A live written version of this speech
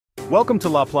Welcome to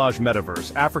La Plage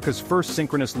Metaverse, Africa's first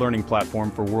synchronous learning platform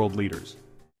for world leaders.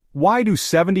 Why do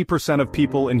 70% of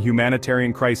people in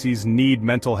humanitarian crises need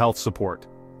mental health support?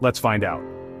 Let's find out.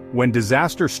 When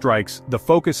disaster strikes, the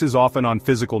focus is often on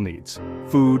physical needs: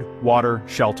 food, water,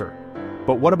 shelter.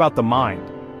 But what about the mind?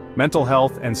 Mental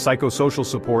health and psychosocial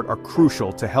support are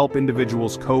crucial to help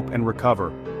individuals cope and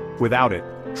recover. Without it,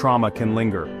 trauma can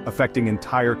linger, affecting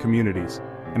entire communities.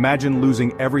 Imagine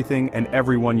losing everything and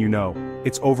everyone you know.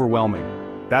 It's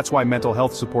overwhelming. That's why mental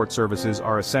health support services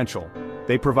are essential.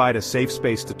 They provide a safe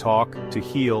space to talk, to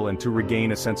heal, and to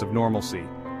regain a sense of normalcy.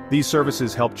 These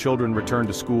services help children return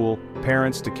to school,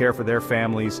 parents to care for their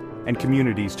families, and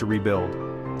communities to rebuild.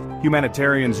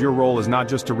 Humanitarians, your role is not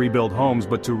just to rebuild homes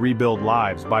but to rebuild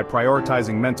lives. By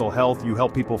prioritizing mental health, you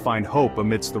help people find hope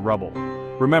amidst the rubble.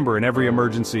 Remember, in every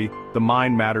emergency, the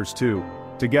mind matters too.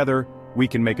 Together, we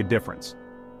can make a difference.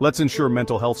 Let's ensure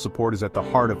mental health support is at the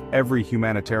heart of every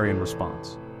humanitarian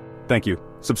response. Thank you.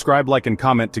 Subscribe, like, and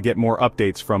comment to get more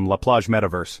updates from La Plage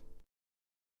Metaverse.